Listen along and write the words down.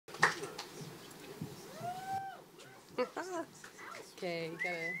Okay,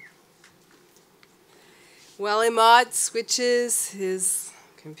 gotta. Well, Imad switches his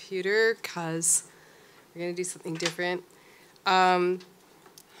computer because we're gonna do something different.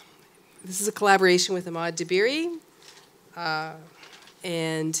 This is a collaboration with Imad Dabiri,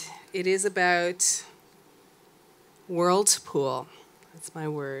 and it is about Worldpool. That's my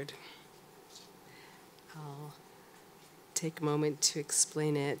word. I'll take a moment to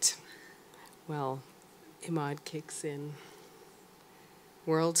explain it. Well, Imad kicks in.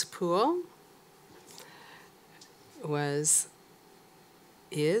 Worldpool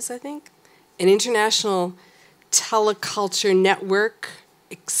is, I think, an international teleculture network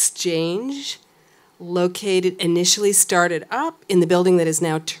exchange initially started up in the building that is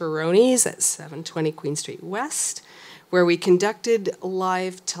now Tironi's at 720 Queen Street West, where we conducted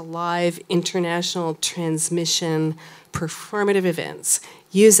live-to-live international transmission performative events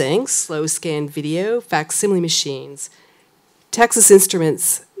using slow-scan video, facsimile machines, Texas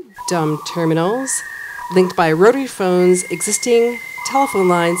Instruments dumb terminals, linked by rotary phones, existing telephone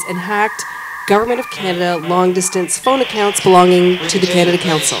lines, and hacked Government of Canada long-distance phone accounts belonging to the Canada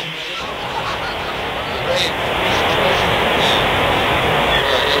Council.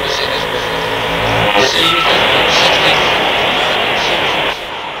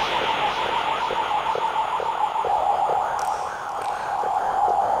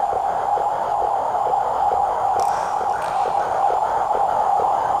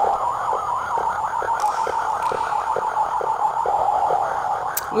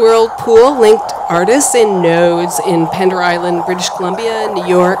 Worldpool linked artists and nodes in Pender Island, British Columbia, New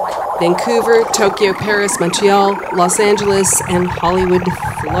York, Vancouver, Tokyo, Paris, Montreal, Los Angeles, and Hollywood,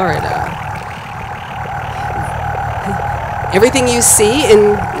 Florida. Everything you see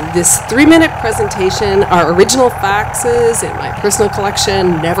in this 3-minute presentation are original faxes in my personal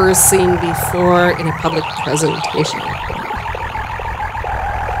collection, never seen before in a public presentation.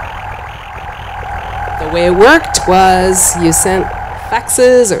 The way it worked was you sent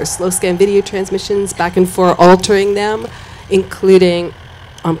faxes or slow-scan video transmissions back and forth, altering them, including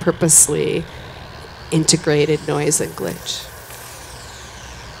on purposely integrated noise and glitch.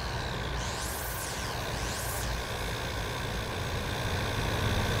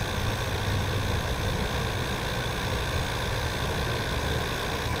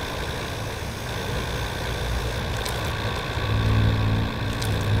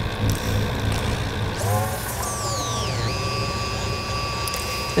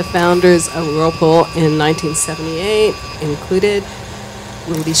 The founders of Whirlpool in 1978 included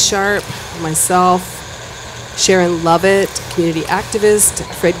Lindy Sharp, myself, Sharon Lovett, community activist,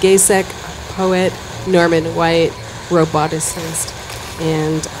 Fred Gasek, poet, Norman White, roboticist,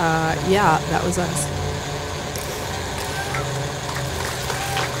 and yeah, that was us.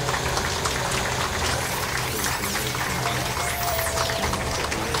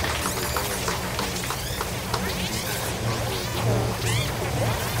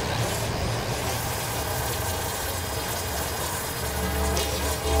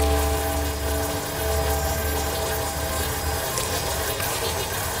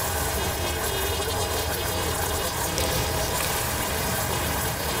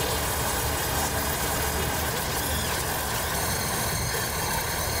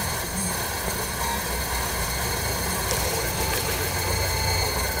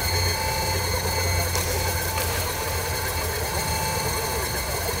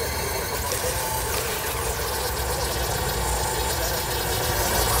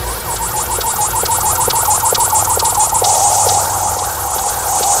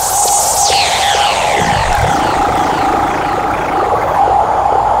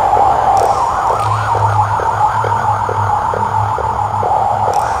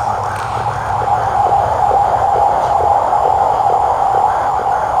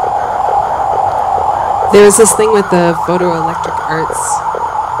 There was this thing with the photoelectric arts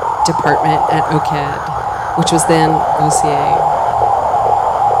department at OCAD, which was then OCA.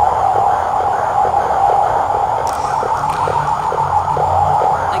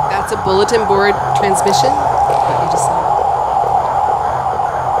 Like that's a bulletin board transmission.